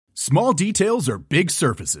Small details are big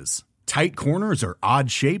surfaces. Tight corners are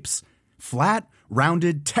odd shapes. Flat,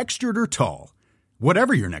 rounded, textured, or tall.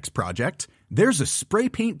 Whatever your next project, there's a spray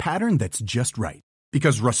paint pattern that's just right.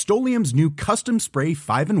 Because Rust-Oleum's new Custom Spray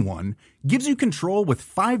 5-in-1 gives you control with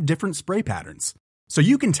 5 different spray patterns. So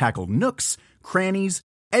you can tackle nooks, crannies,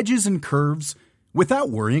 edges, and curves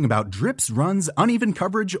without worrying about drips, runs, uneven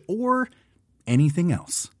coverage, or anything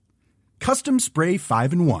else. Custom Spray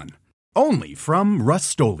 5-in-1. Only from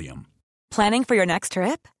Rust-Oleum. Planning for your next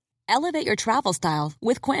trip? Elevate your travel style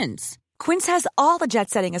with Quince. Quince has all the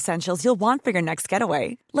jet-setting essentials you'll want for your next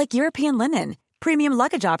getaway, like European linen, premium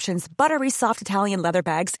luggage options, buttery soft Italian leather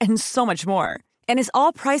bags, and so much more. And is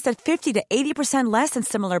all priced at 50 to 80% less than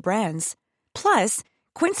similar brands. Plus,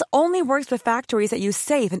 Quince only works with factories that use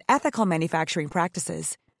safe and ethical manufacturing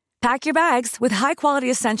practices. Pack your bags with high-quality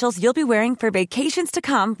essentials you'll be wearing for vacations to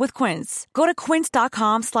come with Quince. Go to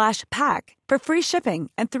quince.com/pack for free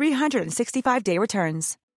shipping and 365-day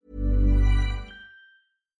returns.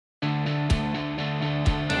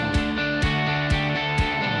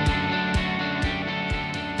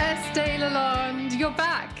 Estée, Lalonde, you're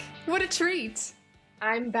back. What a treat.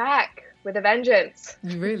 I'm back with a vengeance.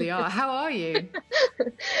 You really are. How are you?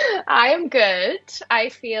 I am good. I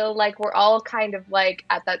feel like we're all kind of like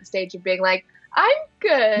at that stage of being like, I'm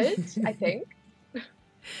good, I think.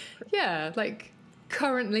 Yeah, like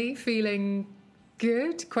currently feeling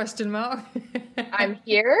good, question mark. I'm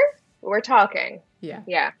here. We're talking. Yeah.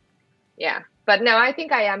 Yeah. But no, I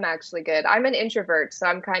think I am actually good. I'm an introvert, so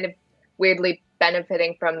I'm kind of weirdly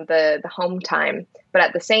benefiting from the home time. But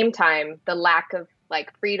at the same time, the lack of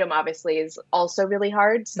like freedom obviously is also really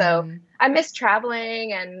hard. So I miss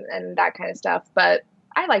traveling and that kind of stuff, but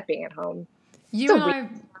I like being at home. You and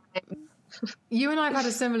I've had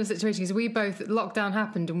a similar situation because lockdown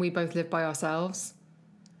happened and we both lived by ourselves.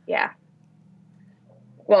 Yeah.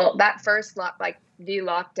 Well, that first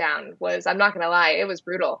lockdown was, I'm not going to lie, it was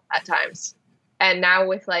brutal at times. And now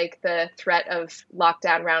with like the threat of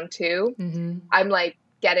lockdown round 2, I'm like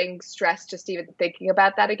getting stressed just even thinking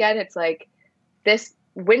about that again. It's like, this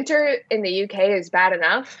winter in the UK is bad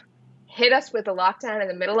enough. Hit us with a lockdown in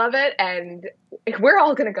the middle of it, and we're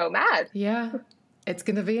all going to go mad. Yeah, it's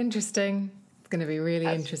going to be interesting. It's going to be really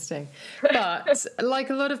interesting. But like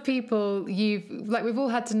a lot of people, we've all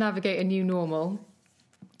had to navigate a new normal.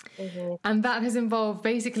 And that has involved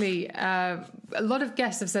basically, a lot of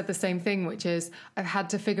guests have said the same thing, which is I've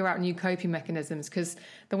had to figure out new coping mechanisms because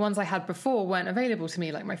the ones I had before weren't available to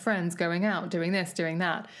me, like my friends going out, doing this, doing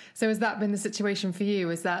that. So has that been the situation for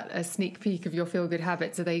you? Is that a sneak peek of your feel-good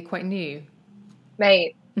habits? Are they quite new?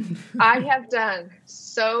 Mate, I have done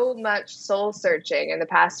so much soul searching in the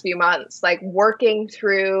past few months, like working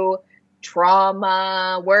through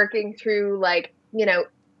trauma, working through like,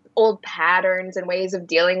 old patterns and ways of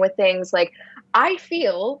dealing with things. Like, I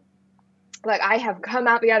feel like I have come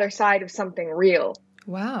out the other side of something real.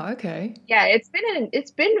 Wow. Okay. Yeah. It's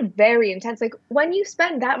been very intense. Like when you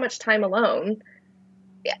spend that much time alone,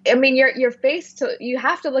 I mean, you're faced to, you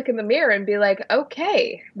have to look in the mirror and be like,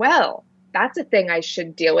 okay, well, that's a thing I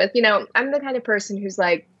should deal with. I'm the kind of person who's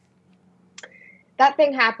like, that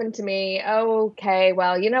thing happened to me. Okay,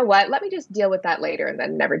 well, you know what? Let me just deal with that later and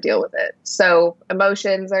then never deal with it. So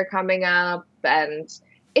emotions are coming up and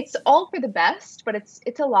it's all for the best, but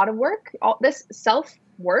it's a lot of work. All this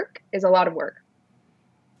self-work is a lot of work.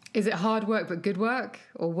 Is it hard work but good work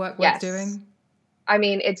or work worth doing? I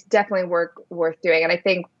mean, it's definitely work worth doing. And I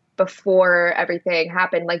think before everything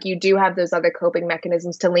happened, like you do have those other coping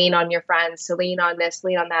mechanisms to lean on your friends, to lean on this,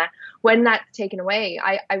 lean on that. When that's taken away,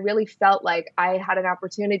 I really felt like I had an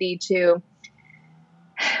opportunity to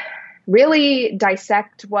really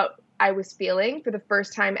dissect what I was feeling for the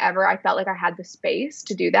first time ever. I felt like I had the space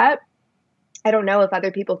to do that. I don't know if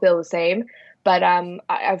other people feel the same, but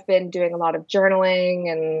I've been doing a lot of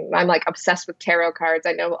journaling and I'm like obsessed with tarot cards.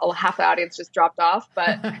 I know half the audience just dropped off,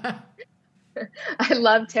 but I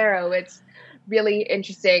love tarot. It's really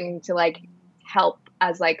interesting to like help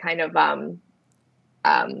as like kind of, I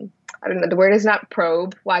don't know, the word is not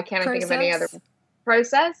probe. Why can't I think of any other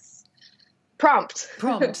process? Prompt.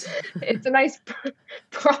 It's a nice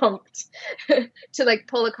prompt to like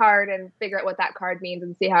pull a card and figure out what that card means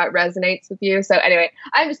and see how it resonates with you. So anyway,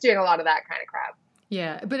 I'm just doing a lot of that kind of crap.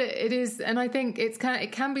 Yeah, but it is, and I think it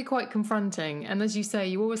can be quite confronting. And as you say,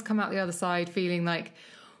 you always come out the other side feeling like,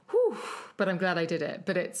 whew, but I'm glad I did it.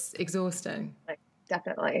 But it's exhausting.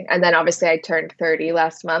 Definitely. And then obviously I turned 30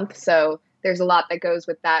 last month. So there's a lot that goes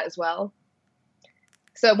with that as well.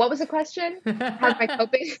 So what was the question?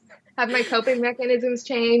 Have my coping mechanisms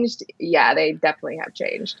changed? Yeah, they definitely have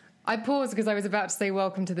changed. I paused because I was about to say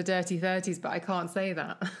welcome to the dirty 30s, but I can't say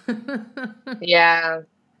that. Yeah.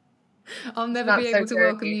 I'll never be able to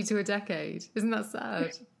welcome you to a decade. Isn't that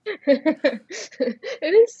sad? It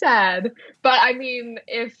is sad. But I mean,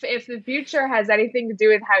 if the future has anything to do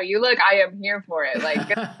with how you look, I am here for it.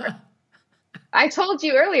 Like, I told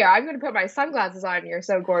you earlier, I'm going to put my sunglasses on. You're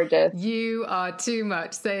so gorgeous. You are too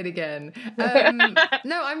much. Say it again.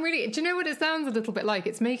 No, I'm really... Do you know what it sounds a little bit like?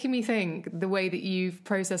 It's making me think the way that you've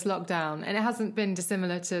processed lockdown, and it hasn't been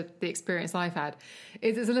dissimilar to the experience I've had,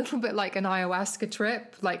 is it's a little bit like an ayahuasca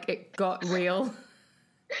trip. Like, it got real.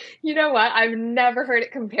 You know what? I've never heard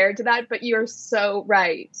it compared to that, but you're so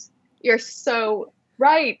right. You're so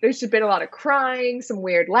right. There's just been a lot of crying, some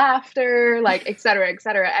weird laughter, like, et cetera, et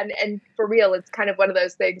cetera. And for real, it's kind of one of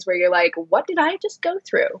those things where you're like, what did I just go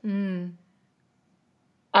through?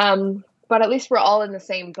 But at least we're all in the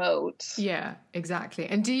same boat. Yeah, exactly.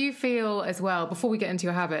 And do you feel as well, before we get into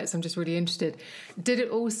your habits, I'm just really interested, did it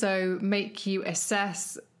also make you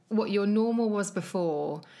assess what your normal was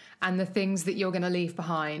before and the things that you're going to leave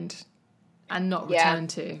behind and not return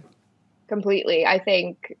to? Completely. I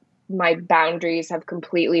think my boundaries have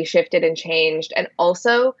completely shifted and changed. And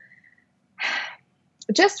also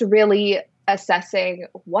just really assessing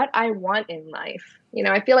what I want in life. You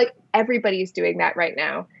know, I feel like everybody's doing that right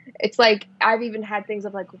now. It's like, I've even had things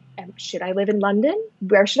of like, should I live in London?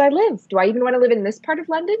 Where should I live? Do I even want to live in this part of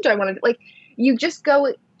London? Do I want to, like, you just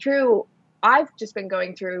go through, I've just been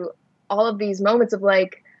going through all of these moments of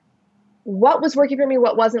like, what was working for me?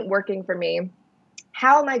 What wasn't working for me?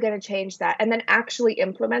 How am I going to change that? And then actually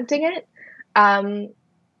implementing it.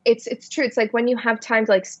 It's true. It's like when you have time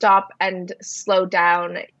to like stop and slow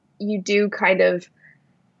down, you do kind of,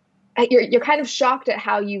 you're kind of shocked at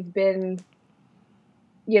how you've been,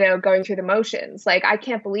 you know, going through the motions. Like, I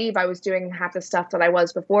can't believe I was doing half the stuff that I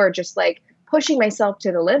was before, just like pushing myself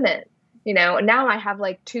to the limit, you know, and now I have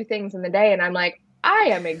like 2 things in the day and I'm like,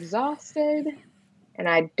 I am exhausted and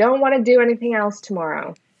I don't want to do anything else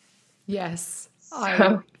tomorrow. Yes.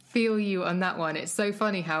 I feel you on that one. It's so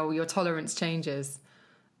funny how your tolerance changes.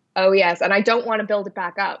 Oh, yes. And I don't want to build it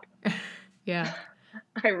back up. Yeah.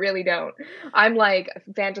 I really don't. I'm like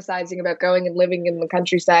fantasizing about going and living in the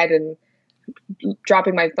countryside and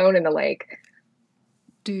dropping my phone in the lake.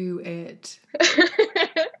 Do it.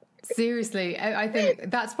 Seriously, I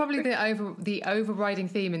think that's probably the overriding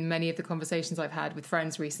theme in many of the conversations I've had with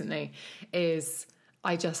friends recently is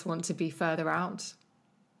I just want to be further out.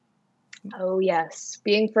 Oh, yes.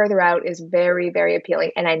 Being further out is very, very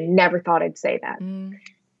appealing. And I never thought I'd say that.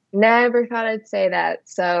 Never thought I'd say that.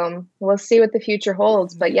 So we'll see what the future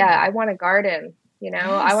holds. But yeah, I want a garden, you know,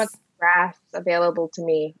 yes. I want grass available to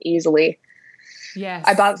me easily. Yes.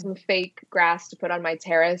 I bought some fake grass to put on my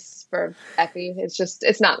terrace for Effie.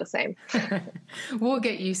 It's not the same. We'll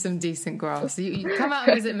get you some decent grass. You come out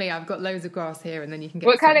and visit me. I've got loads of grass here and then you can get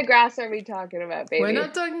What kind of grass are we talking about, baby? We're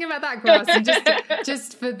not talking about that grass. And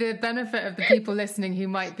just for the benefit of the people listening who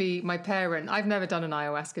might be my parent, I've never done an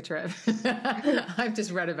ayahuasca trip. I've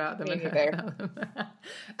just read about them. Me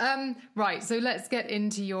neither. Right, so let's get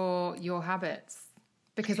into your habits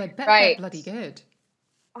because I bet they're bloody good.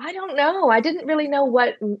 I don't know. I didn't really know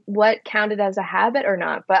what counted as a habit or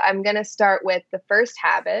not, but I'm going to start with the first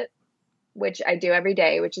habit, which I do every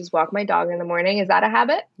day, which is walk my dog in the morning. Is that a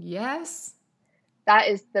habit? Yes. That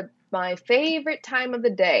is my favorite time of the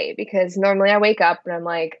day because normally I wake up and I'm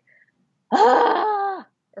like, or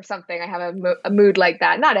something. I have a mood like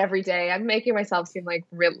that. Not every day. I'm making myself seem like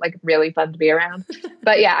really fun to be around.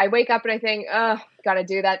 But yeah, I wake up and I think, got to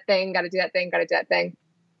do that thing, got to do that thing, got to do that thing.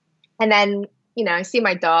 And then, you know, I see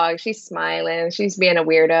my dog, she's smiling, she's being a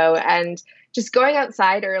weirdo and just going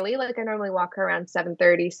outside early. Like I normally walk her around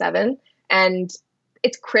 7:30, 7 and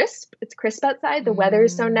it's crisp. It's crisp outside. The weather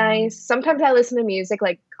is so nice. Sometimes I listen to music,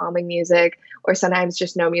 like calming music, or sometimes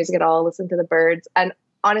just no music at all, listen to the birds. And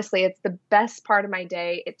honestly, it's the best part of my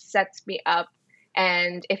day. It sets me up.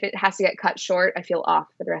 And if it has to get cut short, I feel off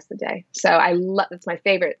for the rest of the day. So that's my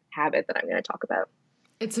favorite habit that I'm going to talk about.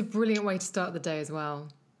 It's a brilliant way to start the day as well.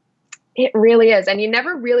 It really is. And you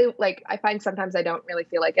never really, like, I find sometimes I don't really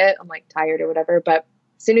feel like it. I'm like tired or whatever. But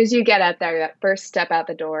as soon as you get out there, that first step out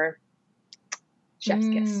the door, chef's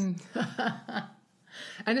kiss.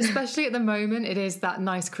 And especially at the moment, it is that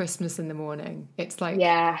nice crispness in the morning. It's like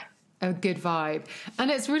a good vibe.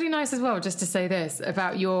 And it's really nice as well, just to say this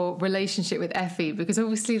about your relationship with Effie, because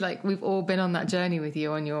obviously, like, we've all been on that journey with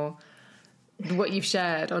you on what you've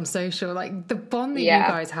shared on social. Like, the bond that you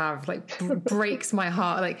guys have, like, breaks my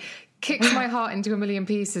heart. Like, kicks my heart into a million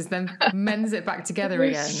pieces, then mends it back together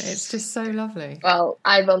again. It's just so lovely. Well,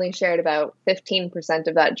 I've only shared about 15%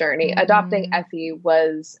 of that journey. Adopting Effie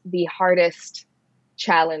was the hardest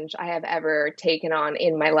challenge I have ever taken on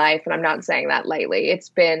in my life. And I'm not saying that lightly. It's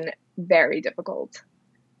been very difficult.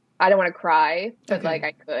 I don't want to cry, but like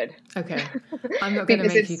I could. Okay. I'm not going to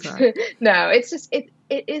make you cry. No, it's just, it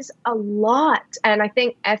is a lot. And I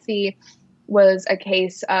think Effie was a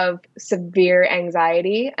case of severe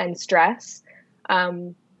anxiety and stress.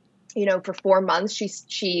 You know, for 4 months,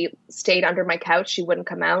 she stayed under my couch. She wouldn't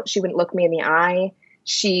come out. She wouldn't look me in the eye.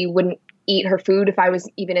 She wouldn't eat her food if I was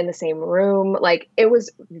even in the same room. Like, it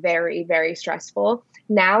was very, very stressful.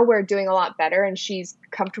 Now we're doing a lot better, and she's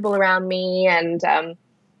comfortable around me, and,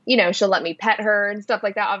 you know, she'll let me pet her and stuff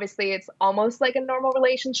like that. Obviously, it's almost like a normal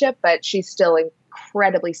relationship, but she's still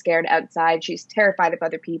incredibly scared outside. She's terrified of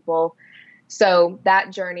other people. So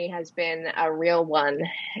that journey has been a real one,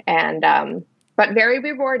 and but very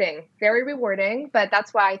rewarding, very rewarding. But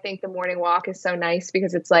that's why I think the morning walk is so nice,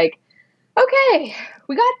 because it's like, okay,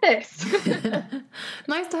 we got this.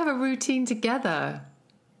 Nice to have a routine together.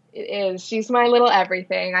 It is. She's my little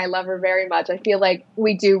everything. I love her very much. I feel like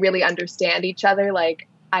we do really understand each other. Like,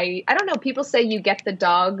 I don't know, people say you get the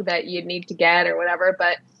dog that you need to get or whatever,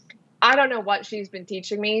 but I don't know what she's been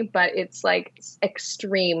teaching me, but it's like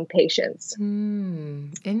extreme patience.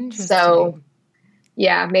 Interesting. So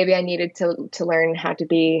yeah, maybe I needed to learn how to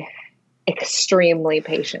be extremely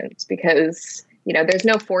patient, because, you know, there's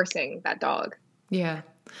no forcing that dog. Yeah.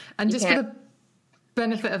 And just for the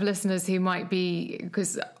benefit of listeners who might be,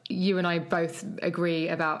 because you and I both agree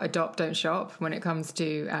about adopt, don't shop when it comes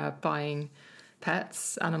to buying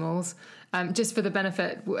pets, animals. Just for the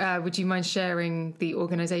benefit, would you mind sharing the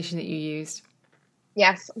organization that you used?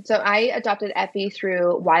 Yes. So I adopted Effie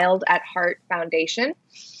through Wild at Heart Foundation.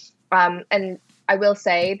 And I will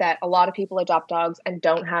say that a lot of people adopt dogs and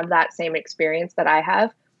don't have that same experience that I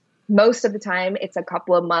have. Most of the time, it's a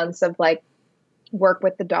couple of months of like work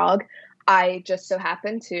with the dog. I just so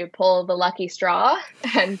happened to pull the lucky straw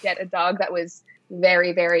and get a dog that was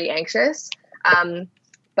very, very anxious.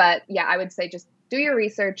 But yeah, I would say just do your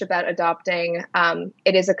research about adopting.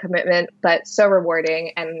 It is a commitment, but so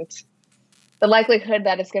rewarding. And the likelihood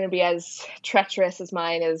that it's going to be as treacherous as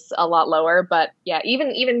mine is a lot lower. But yeah,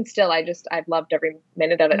 even still, I've loved every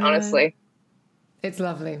minute of it, honestly. It's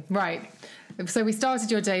lovely. Right. So we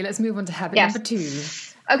started your day. Let's move on to habit number 2.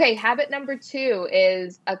 Okay, habit number 2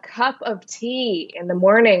 is a cup of tea in the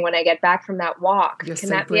morning when I get back from that walk. You're Can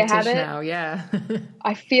so that British be a habit? now, yeah.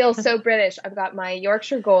 I feel so British. I've got my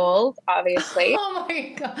Yorkshire Gold, obviously. Oh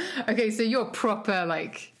my God. Okay, so you're proper,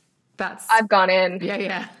 like, that's... I've gone in.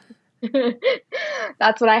 Yeah.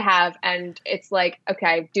 That's what I have. And it's like,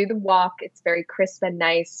 okay, do the walk. It's very crisp and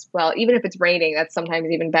nice. Well, even if it's raining, that's sometimes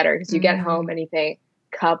even better, because you get home and you think,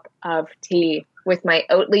 cup of tea with my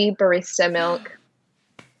Oatly barista milk.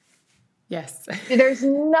 Yes. There's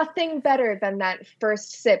nothing better than that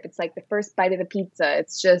first sip. It's like the first bite of the pizza.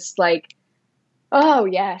 It's just like, oh,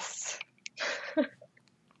 yes.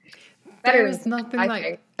 There is nothing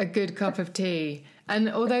like a good cup of tea. And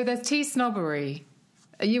although there's tea snobbery,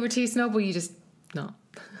 are you a tea snob or you just not?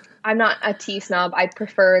 I'm not a tea snob. I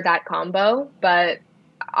prefer that combo. But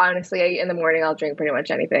honestly, in the morning, I'll drink pretty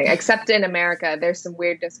much anything. Except in America, there's some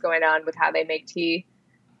weirdness going on with how they make tea.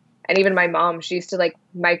 And even my mom, she used to like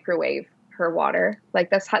microwave her water. Like,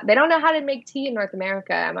 that's how they don't know how to make tea in North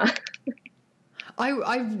America, Emma.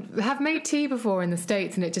 I have made tea before in the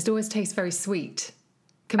States, and it just always tastes very sweet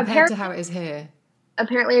compared to how it is here.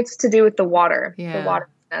 Apparently it's to do with the water. Yeah. The water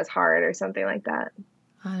isn't as hard or something like that.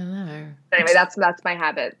 I don't know. But anyway, that's my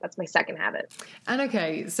habit. That's my second habit. And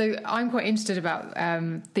okay, so I'm quite interested about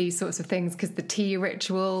these sorts of things, because the tea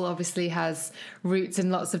ritual obviously has roots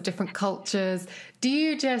in lots of different cultures. Do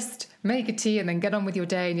you just make a tea and then get on with your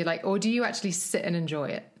day and you're like, or do you actually sit and enjoy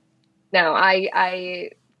it? No,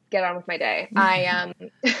 I get on with my day. By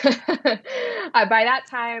that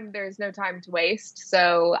time, there's no time to waste.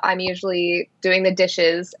 So I'm usually doing the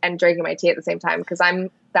dishes and drinking my tea at the same time, because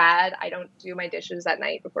I'm bad. I don't do my dishes at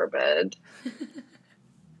night before bed.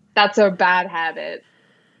 That's a bad habit.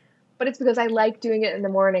 But it's because I like doing it in the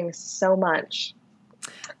morning so much.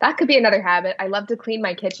 That could be another habit. I love to clean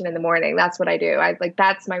my kitchen in the morning. That's what I do.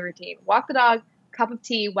 That's my routine. Walk the dog, cup of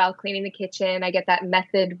tea while cleaning the kitchen. I get that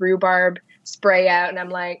Method rhubarb spray out, and I'm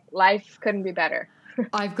like, life couldn't be better.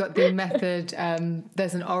 I've got the Method,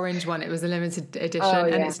 there's an orange one. It was a limited edition,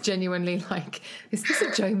 and it's genuinely like, is this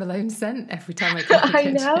a Joe Malone scent every time I clean the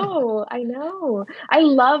kitchen? I know. I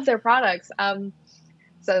love their products.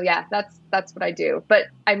 So yeah, that's what I do. But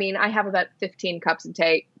I mean, I have about 15 cups of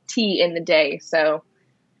tea in the day. So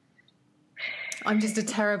I'm just a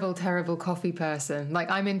terrible, terrible coffee person. Like,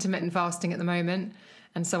 I'm intermittent fasting at the moment,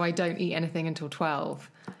 and so I don't eat anything until 12.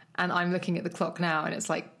 And I'm looking at the clock now, and it's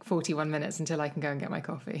like 41 minutes until I can go and get my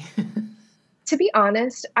coffee. To be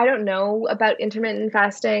honest, I don't know about intermittent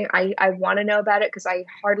fasting. I want to know about it because I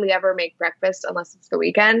hardly ever make breakfast unless it's the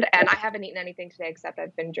weekend. And I haven't eaten anything today except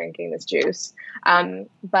I've been drinking this juice.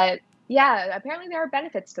 But yeah, apparently there are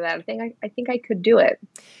benefits to that. I think I could do it.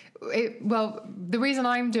 Well, the reason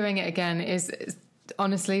I'm doing it again is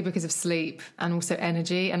honestly because of sleep and also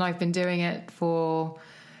energy. And I've been doing it for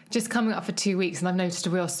just coming up for 2 weeks, and I've noticed a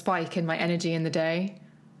real spike in my energy in the day.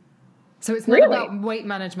 So it's not about weight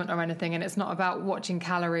management or anything, and it's not about watching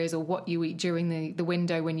calories or what you eat during the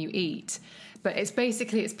window when you eat. But it's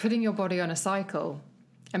putting your body on a cycle.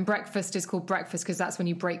 And breakfast is called breakfast because that's when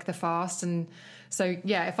you break the fast. And so,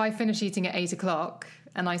 yeah, if I finish eating at 8 o'clock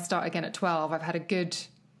and I start again at 12, I've had a good,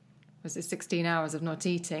 16 hours of not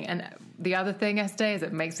eating. And the other thing, Estée, is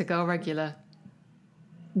it makes a girl regular.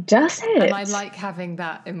 Does it? And I like having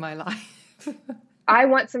that in my life. I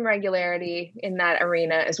want some regularity in that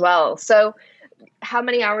arena as well. So how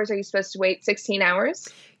many hours are you supposed to wait? 16 hours?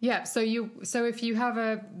 Yeah. So if you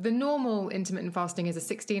have the normal intermittent fasting is a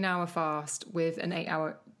 16-hour fast with an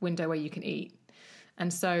 8-hour window where you can eat.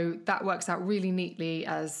 And so that works out really neatly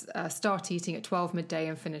as start eating at 12 midday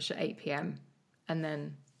and finish at 8 p.m. And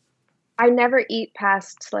then I never eat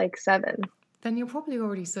past like 7. Then you're probably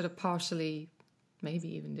already sort of partially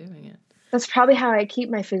maybe even doing it. That's probably how I keep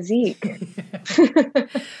my physique. But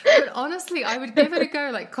honestly, I would give it a go,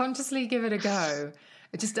 like consciously give it a go.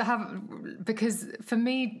 Just to have, because for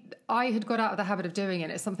me, I had got out of the habit of doing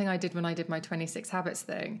it. It's something I did when I did my 26 habits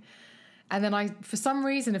thing. And then for some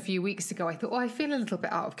reason, a few weeks ago, I thought, I feel a little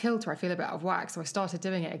bit out of kilter. I feel a bit out of whack. So I started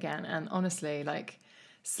doing it again. And honestly, like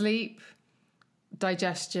sleep,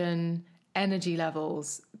 digestion, energy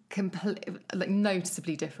levels, like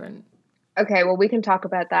noticeably different. Okay, well, we can talk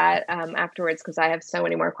about that afterwards because I have so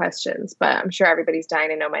many more questions, but I'm sure everybody's dying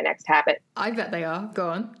to know my next habit. I bet they are. Go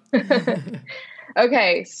on.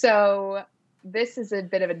 Okay, so this is a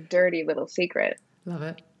bit of a dirty little secret. Love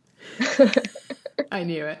it. I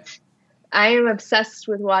knew it. I am obsessed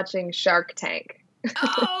with watching Shark Tank.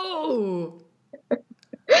 Oh!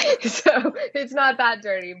 So it's not that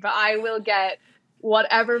dirty, but I will get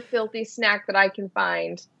whatever filthy snack that I can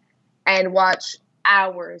find and watch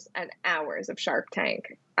hours and hours of Shark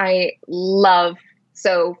Tank.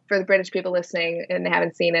 So for the British people listening and they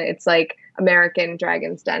haven't seen it, it's like American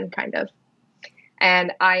Dragon's Den kind of.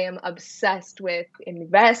 And I am obsessed with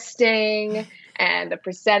investing and the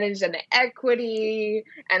percentage and the equity.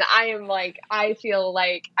 And I feel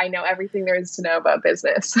like I know everything there is to know about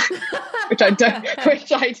business, which I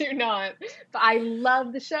do not. But I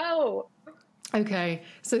love the show. Okay,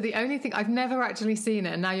 so the only thing, I've never actually seen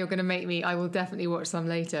it, and now you're going to make me, I will definitely watch some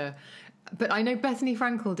later. But I know Bethany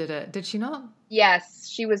Frankel did it. Did she not? Yes,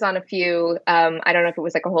 she was on a few. I don't know if it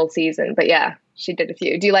was like a whole season, but yeah, she did a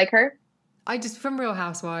few. Do you like her? From Real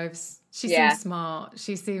Housewives. She seems smart.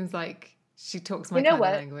 She seems like she talks my kind of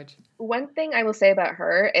language. One thing I will say about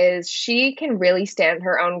her is she can really stand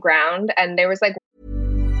her own ground. And there was like...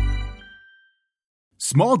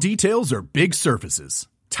 Small details are big surfaces.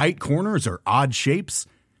 Tight corners or odd shapes,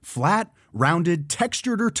 flat, rounded,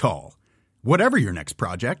 textured, or tall. Whatever your next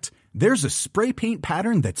project, there's a spray paint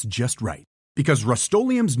pattern that's just right. Because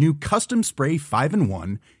Rust-Oleum's new Custom Spray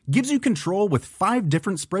 5-in-1 gives you control with 5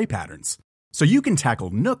 different spray patterns. So you can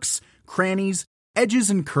tackle nooks, crannies, edges,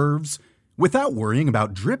 and curves without worrying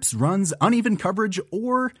about drips, runs, uneven coverage,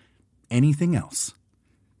 or anything else.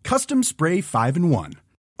 Custom Spray 5-in-1.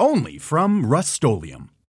 Only from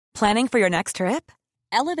Rust-Oleum. Planning for your next trip?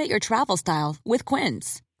 Elevate your travel style with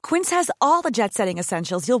Quince. Quince has all the jet-setting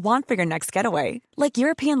essentials you'll want for your next getaway, like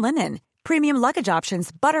European linen, premium luggage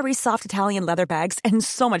options, buttery soft Italian leather bags, and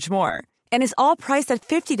so much more. And is all priced at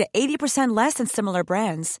 50 to 80% less than similar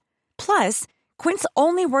brands. Plus, Quince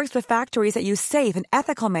only works with factories that use safe and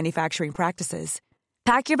ethical manufacturing practices.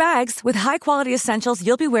 Pack your bags with high-quality essentials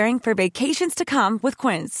you'll be wearing for vacations to come with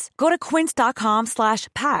Quince. Go to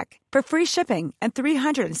quince.com/pack for free shipping and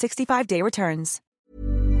 365-day returns.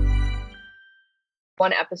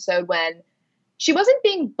 One episode when she wasn't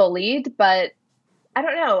being bullied, but I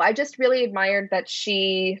don't know. I just really admired that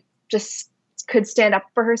she just could stand up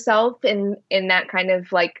for herself in that kind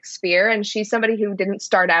of like sphere. And she's somebody who didn't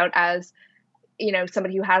start out as,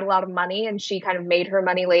 somebody who had a lot of money, and she kind of made her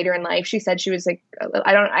money later in life. She said she was like,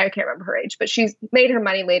 I can't remember her age, but she's made her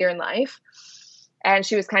money later in life. And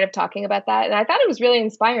she was kind of talking about that. And I thought it was really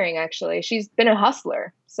inspiring, actually. She's been a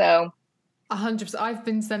hustler. So 100%. I've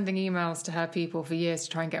been sending emails to her people for years to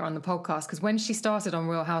try and get her on the podcast, because when she started on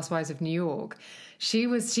Real Housewives of New York, she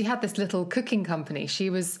had this little cooking company. She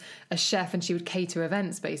was a chef and she would cater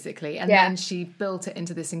events basically, and then she built it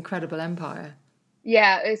into this incredible empire.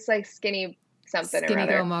 Yeah, it's like Skinny something. Skinny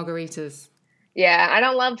Girl Margaritas. Yeah, I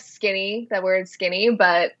don't love skinny, the word skinny,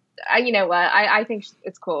 but you know what? I think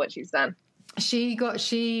it's cool what she's done. She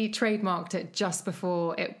trademarked it just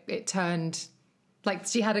before it turned, like,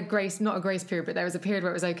 she had not a grace period, but there was a period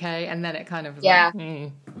where it was okay, and then it kind of was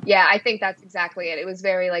Yeah, I think that's exactly it. It was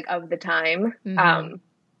very like of the time. Mm-hmm.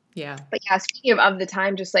 Yeah. But yeah, speaking of the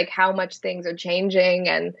time, just like how much things are changing,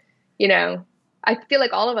 and you know, I feel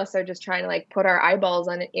like all of us are just trying to like put our eyeballs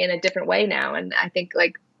on it in a different way now, and I think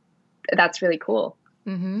like that's really cool.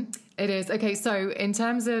 Mm-hmm. It is. Okay, so in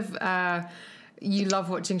terms of you love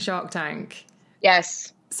watching Shark Tank.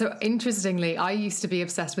 Yes. So interestingly, I used to be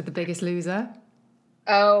obsessed with The Biggest Loser.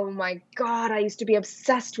 Oh my God, I used to be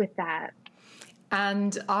obsessed with that.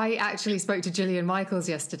 And I actually spoke to Jillian Michaels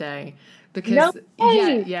yesterday because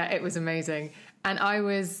yeah, it was amazing. And I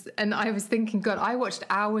was thinking, God, I watched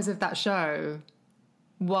hours of that show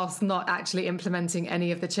whilst not actually implementing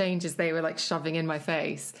any of the changes they were like shoving in my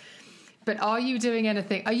face. But are you doing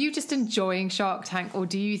anything? Are you just enjoying Shark Tank, or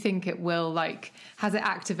do you think it will, like, has it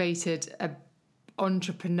activated a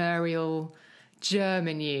entrepreneurial germ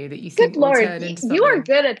in you that you think will turn into something? You are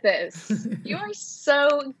good at this. You are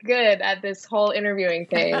so good at this whole interviewing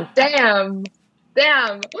thing. Damn.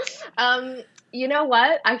 You know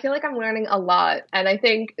what? I feel like I'm learning a lot. And I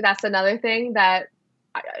think that's another thing that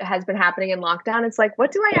has been happening in lockdown. It's like,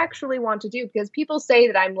 what do I actually want to do? Because people say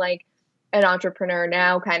that I'm like an entrepreneur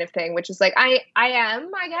now kind of thing, which is like, I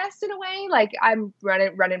am, I guess, in a way. Like, I'm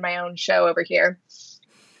running my own show over here.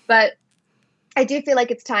 But I do feel like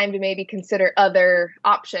it's time to maybe consider other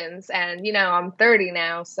options. And, you know, I'm 30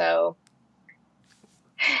 now, so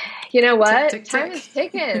you know what? Tick, tick, Time tick. is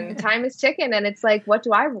ticking. Time is ticking. And it's like, what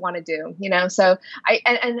do I want to do? You know, so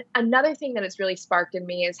and another thing that it's really sparked in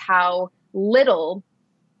me is how little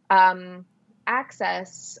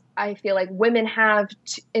access I feel like women have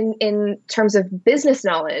in terms of business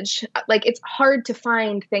knowledge. Like, it's hard to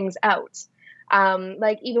find things out.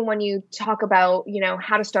 Like, even when you talk about, you know,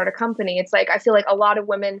 how to start a company, it's like, I feel like a lot of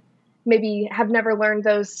women maybe have never learned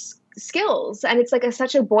those skills. And it's like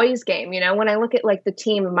such a boys game, you know, when I look at like the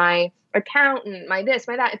team, my accountant, my this,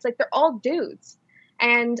 my that, it's like, they're all dudes.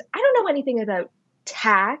 And I don't know anything about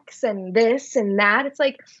tax and this and that. It's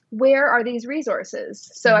like, where are these resources?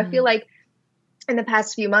 So I feel like in the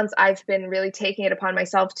past few months, I've been really taking it upon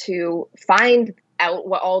myself to find out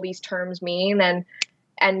what all these terms mean.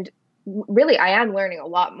 And really, I am learning a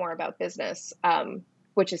lot more about business,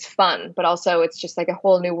 which is fun, but also it's just like a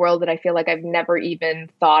whole new world that I feel like I've never even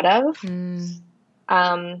thought of. So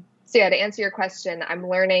yeah, to answer your question, I'm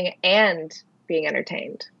learning and being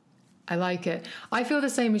entertained. I like it. I feel the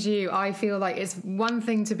same as you. I feel like it's one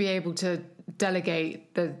thing to be able to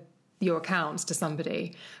delegate your accounts to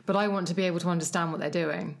somebody, but I want to be able to understand what they're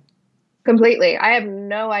doing. Completely. I have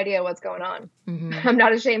no idea what's going on. I'm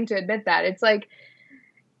not ashamed to admit that. It's like,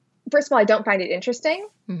 first of all, I don't find it interesting.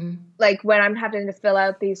 Like, when I'm having to fill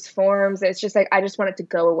out these forms, it's just like, I just want it to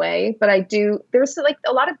go away. But I do, there's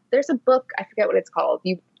a book, I forget what it's called.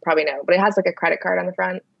 You probably know, but it has like a credit card on the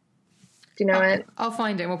front. Do you know it? I'll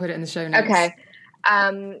find it and we'll put it in the show notes. Okay.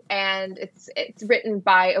 And it's written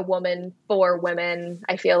by a woman for women,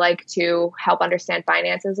 I feel like, to help understand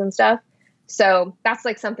finances and stuff. So that's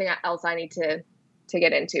like something else I need to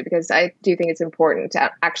get into, because I do think it's important to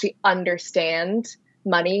actually understand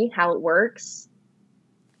money, how it works.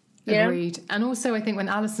 Agreed. And also, I think when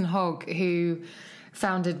Alison Hogg, who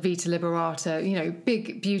founded Vita Liberata, you know,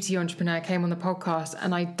 big beauty entrepreneur, came on the podcast,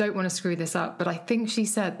 and I don't want to screw this up, but I think she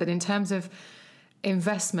said that in terms of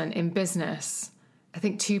investment in business, I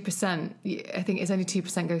think 2%, I think it's only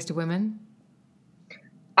 2% goes to women.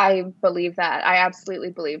 I believe that. I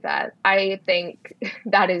absolutely believe that. I think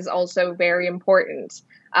that is also very important.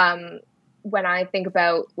 When I think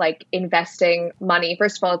about like investing money,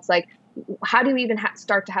 first of all, it's like, how do you even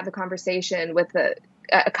start to have the conversation with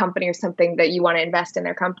a company or something that you want to invest in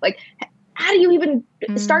their company? Like, how do you even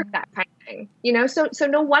start that kind of thing? You know, so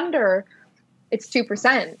no wonder it's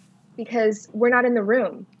 2%, because we're not in the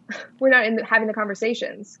room. We're not having the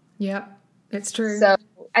conversations. Yeah, it's true. So,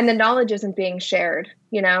 and the knowledge isn't being shared,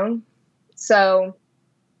 you know? So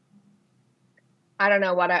I don't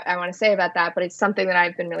know what I want to say about that, but it's something that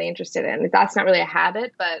I've been really interested in. That's not really a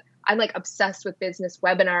habit, but I'm like obsessed with business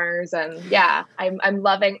webinars, and yeah, I'm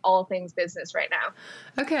loving all things business right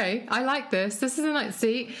now. Okay, I like this. This is a nice.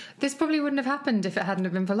 See, this probably wouldn't have happened if it hadn't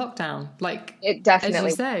have been for lockdown. Like, it definitely, as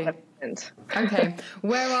you say, Okay.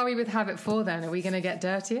 Where are we with habit 4 then? Are we going to get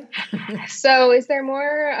dirtier? So is there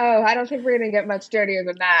more? Oh, I don't think we're going to get much dirtier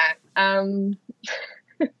than that.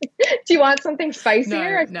 Do you want something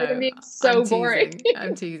spicier? No, It's being so boring.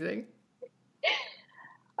 I'm teasing.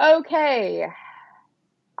 Okay.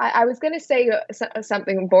 I was going to say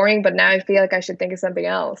something boring, but now I feel like I should think of something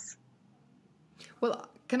else. Well,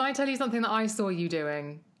 can I tell you something that I saw you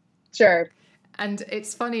doing? Sure. And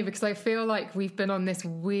it's funny because I feel like we've been on this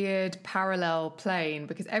weird parallel plane,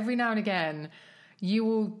 because every now and again you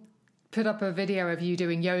will put up a video of you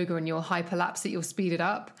doing yoga and you'll hyperlapse it, you'll speed it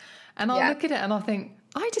up. And I'll look at it and I'll think,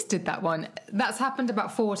 I just did that one. That's happened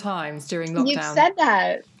about 4 times during lockdown. You've said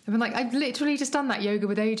that. I've been like, I've literally just done that yoga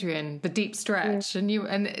with Adrian, the deep stretch,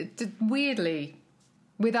 and weirdly,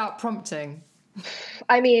 without prompting.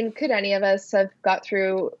 I mean, could any of us have got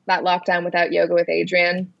through that lockdown without yoga with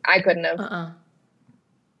Adrian? I couldn't have.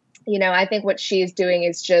 You know, I think what she's doing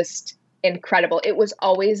is just incredible. It was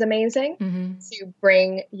always amazing to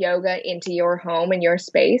bring yoga into your home and your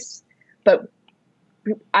space. But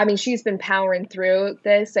I mean, she's been powering through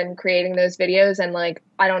this and creating those videos. And like,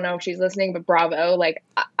 I don't know if she's listening, but bravo. Like,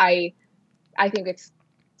 I think it's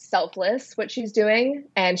selfless what she's doing,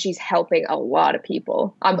 and she's helping a lot of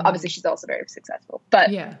people. Obviously she's also very successful, but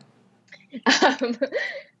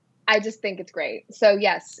I just think it's great. So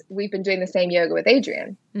yes, we've been doing the same yoga with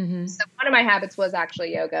Adrian. So one of my habits was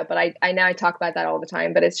actually yoga, but I know I talk about that all the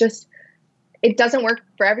time, but it's just, it doesn't work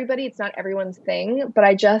for everybody. It's not everyone's thing, but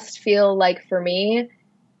I just feel like for me,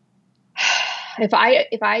 if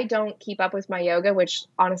I don't keep up with my yoga, which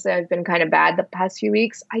honestly I've been kind of bad the past few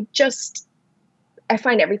weeks, I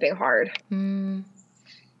find everything hard.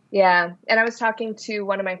 Yeah. And I was talking to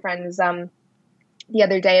one of my friends the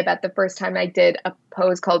other day about the first time I did a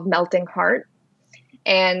pose called Melting Heart.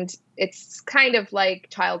 And it's kind of like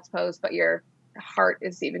child's pose, but your heart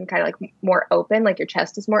is even kind of like more open, like your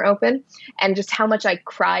chest is more open. And just how much I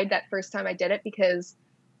cried that first time I did it, because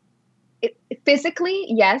physically,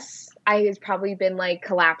 yes, I had probably been like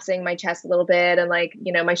collapsing my chest a little bit, and like,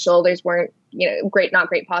 you know, my shoulders weren't, you know, not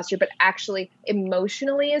great posture, but actually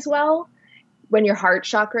emotionally as well, when your heart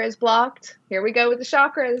chakra is blocked, here we go with the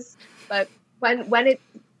chakras. But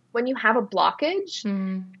when you have a blockage,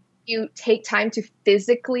 you take time to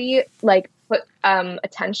physically like put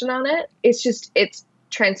attention on it. It's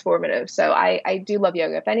transformative. So I do love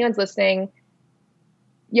yoga. If anyone's listening,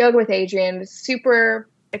 yoga with Adrian, super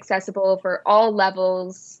accessible for all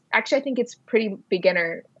levels. Actually, I think it's pretty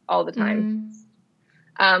beginner all the time.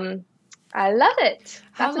 I love it.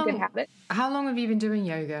 That's a good habit. How long have you been doing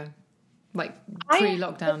yoga? Like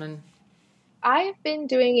pre-lockdown? And I've been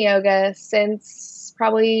doing yoga since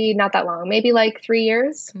probably not that long, maybe like 3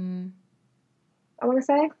 years. I want to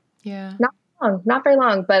say. Yeah. Not very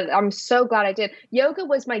long, but I'm so glad I did. Yoga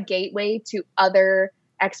was my gateway to other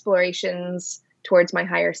explorations towards my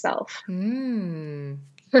higher self.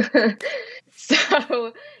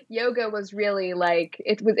 So yoga was really like,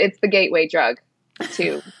 it's the gateway drug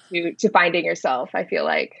to finding yourself, I feel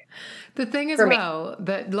like. The thing as well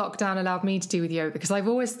that lockdown allowed me to do with yoga, because I've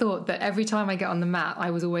always thought that every time I get on the mat,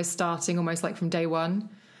 I was always starting almost like from day one.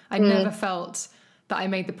 I never felt that I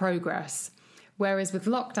made the progress. Whereas with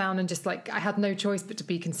lockdown and just like, I had no choice but to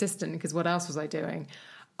be consistent, because what else was I doing?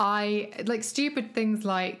 I like stupid things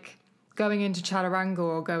like going into chaturanga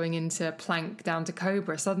or going into plank down to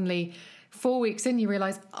cobra. Suddenly 4 weeks in, you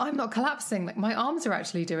realize I'm not collapsing. Like my arms are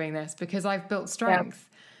actually doing this because I've built strength.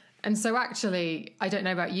 And so actually, I don't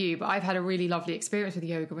know about you, but I've had a really lovely experience with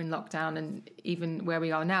yoga in lockdown, and even where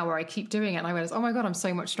we are now, where I keep doing it and I realize, oh my God, I'm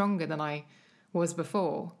so much stronger than I was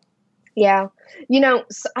before. Yeah. You know,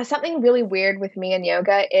 something really weird with me in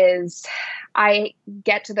yoga is I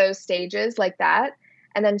get to those stages like that,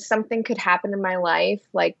 and then something could happen in my life,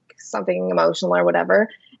 like something emotional or whatever,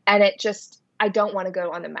 and I don't want to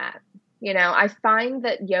go on the mat. You know, I find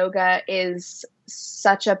that yoga is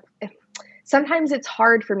sometimes it's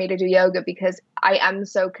hard for me to do yoga because I am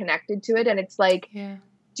so connected to it. And it's like,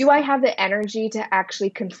 do I have the energy to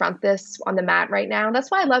actually confront this on the mat right now?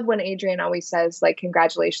 That's why I love when Adrian always says, like,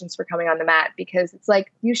 congratulations for coming on the mat, because it's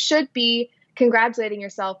like, you should be congratulating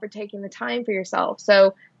yourself for taking the time for yourself.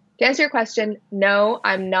 So to answer your question, no,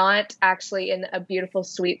 I'm not actually in a beautiful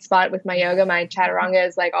sweet spot with my yoga. My chaturanga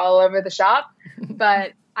is like all over the shop,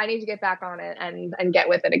 but I need to get back on it and get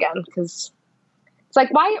with it again, because it's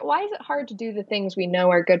like, why is it hard to do the things we know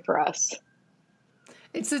are good for us?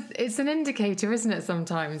 It's an indicator, isn't it?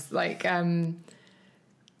 Sometimes, like,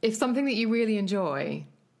 if something that you really enjoy,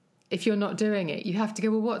 if you're not doing it, you have to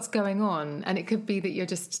go, well, what's going on? And it could be that you're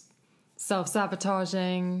just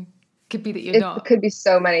self-sabotaging, Could be that you're not. It could be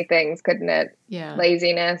so many things, couldn't it? Yeah.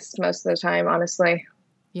 Laziness most of the time, honestly.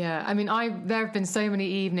 Yeah. I mean, there have been so many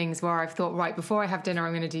evenings where I've thought, right, before I have dinner,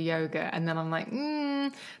 I'm going to do yoga. And then I'm like,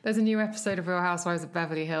 there's a new episode of Real Housewives of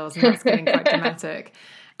Beverly Hills, and that's getting quite dramatic.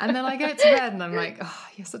 And then I go to bed and I'm like, oh,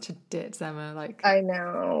 you're such a ditz, Emma. Like, I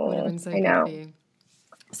know. Would have been so good for you.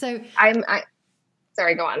 So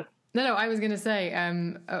sorry, go on. No, I was going to say,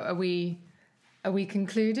 are we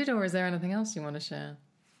concluded, or is there anything else you want to share?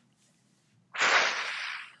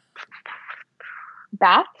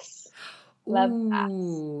 Baths. Love Ooh,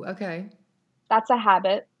 baths. Okay. That's a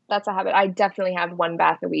habit. I definitely have one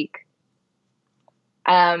bath a week.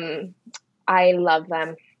 I love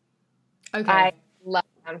them. Okay. I love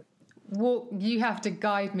them. Well, you have to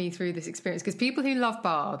guide me through this experience, because people who love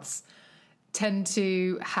baths tend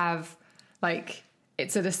to have, like,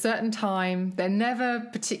 it's at a certain time. They're never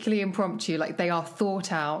particularly impromptu. Like, they are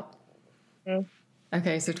thought out. Mm.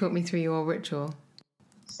 Okay, so talk me through your ritual.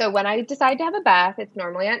 So when I decide to have a bath, it's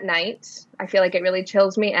normally at night. I feel like it really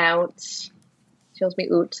chills me out. Chills me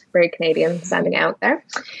out. Very Canadian sounding out there.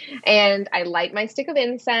 And I light my stick of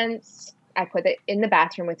incense. I put it in the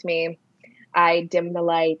bathroom with me. I dim the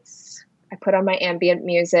lights. I put on my ambient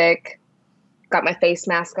music. Got my face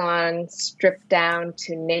mask on, stripped down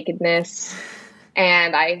to nakedness.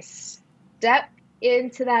 And I step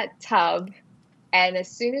into that tub. And as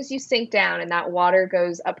soon as you sink down and that water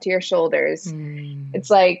goes up to your shoulders, it's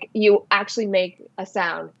like you actually make a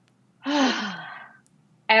sound.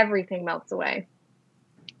 Everything melts away.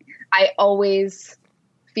 I always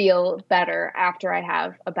feel better after I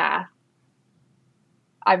have a bath.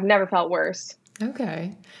 I've never felt worse.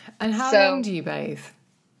 Okay. And how long do you bathe?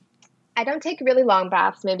 I don't take really long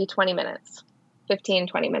baths, maybe 20 minutes, 15,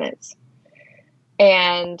 20 minutes.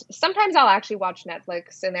 And sometimes I'll actually watch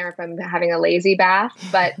Netflix in there if I'm having a lazy bath,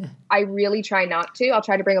 but I really try not to. I'll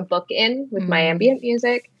try to bring a book in with my ambient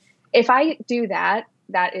music. If I do that,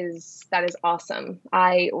 that is awesome.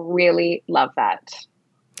 I really love that.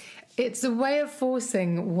 It's a way of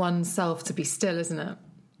forcing oneself to be still, isn't it?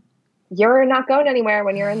 You're not going anywhere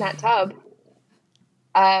when you're in that tub.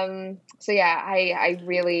 So yeah, I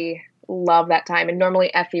really love that time. And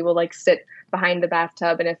normally Effie will like sit behind the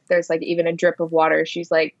bathtub, and if there's like even a drip of water,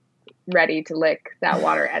 she's like ready to lick that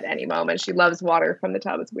water at any moment. She loves water from the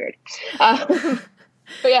tub. It's weird. But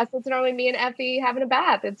yeah, so it's normally me and Effie having a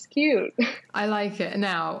bath. It's cute. I like it.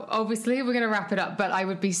 Now, obviously, we're going to wrap it up, but I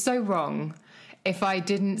would be so wrong if I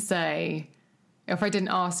didn't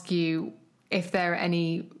ask you if there are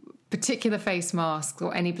any particular face masks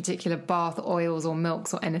or any particular bath oils or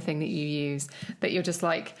milks or anything that you use that you're just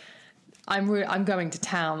like, I'm going to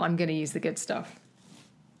town. I'm going to use the good stuff.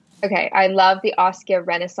 Okay. I love the Oskia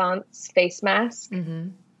Renaissance face mask. Mm-hmm.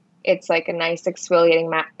 It's like a nice exfoliating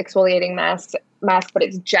mask, but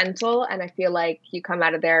it's gentle. And I feel like you come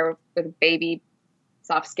out of there with baby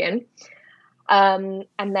soft skin. And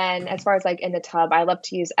then as far as like in the tub, I love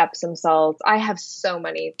to use Epsom salts. I have so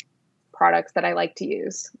many products that I like to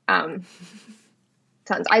use. Tons.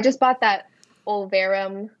 I just bought that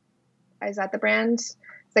Olverum. Is that the brand?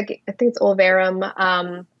 It's like, I think it's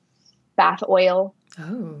Olverum bath oil.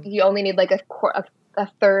 Oh. You only need like a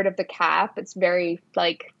third of the cap. It's very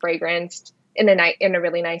like fragranced in a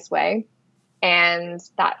really nice way. And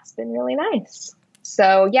that's been really nice.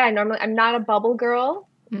 So yeah, normally I'm not a bubble girl,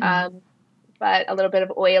 but a little bit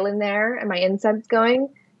of oil in there and my incense going.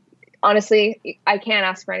 Honestly, I can't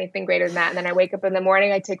ask for anything greater than that. And then I wake up in the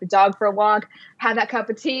morning, I take the dog for a walk, have that cup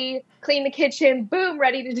of tea, clean the kitchen, boom,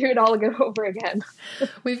 ready to do it all over again.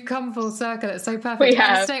 We've come full circle. It's so perfect. We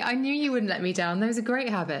have. Estée, I knew you wouldn't let me down. Those are great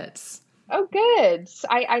habits. Oh, good.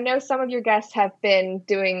 I know some of your guests have been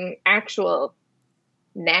doing actual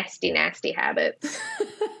nasty, nasty habits.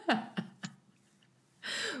 But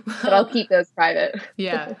I'll keep those private.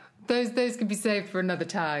 Yeah. Those can be saved for another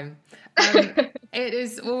time. It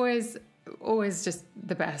is always just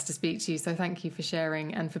the best to speak to you. So thank you for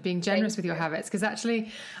sharing and for being generous with your habits. Because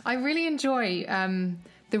actually, I really enjoy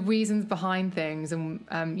the reasons behind things, and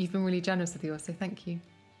you've been really generous with yours. So thank you.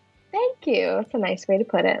 Thank you. That's a nice way to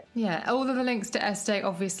put it. Yeah. All of the links to Estée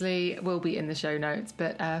obviously will be in the show notes.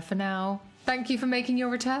 But for now, thank you for making your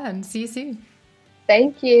return. See you soon.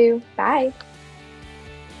 Thank you. Bye.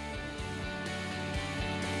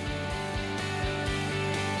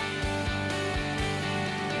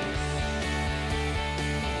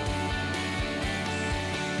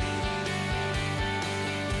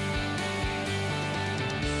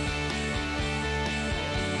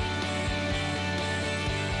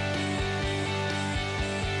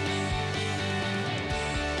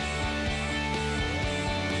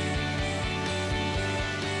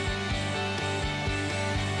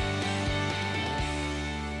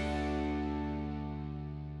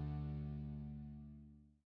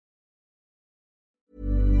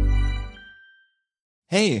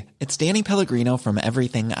 Hey, it's Danny Pellegrino from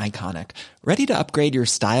Everything Iconic. Ready to upgrade your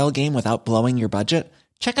style game without blowing your budget?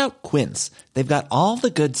 Check out Quince. They've got all the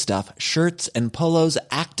good stuff, shirts and polos,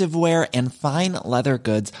 activewear, and fine leather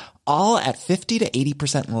goods, all at 50 to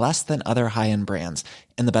 80% less than other high-end brands.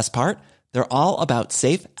 And the best part? They're all about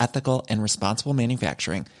safe, ethical, and responsible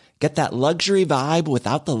manufacturing. Get that luxury vibe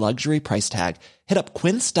without the luxury price tag. Hit up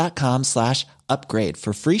quince.com/upgrade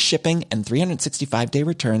for free shipping and 365-day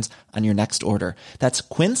returns on your next order. That's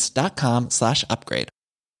quince.com/upgrade.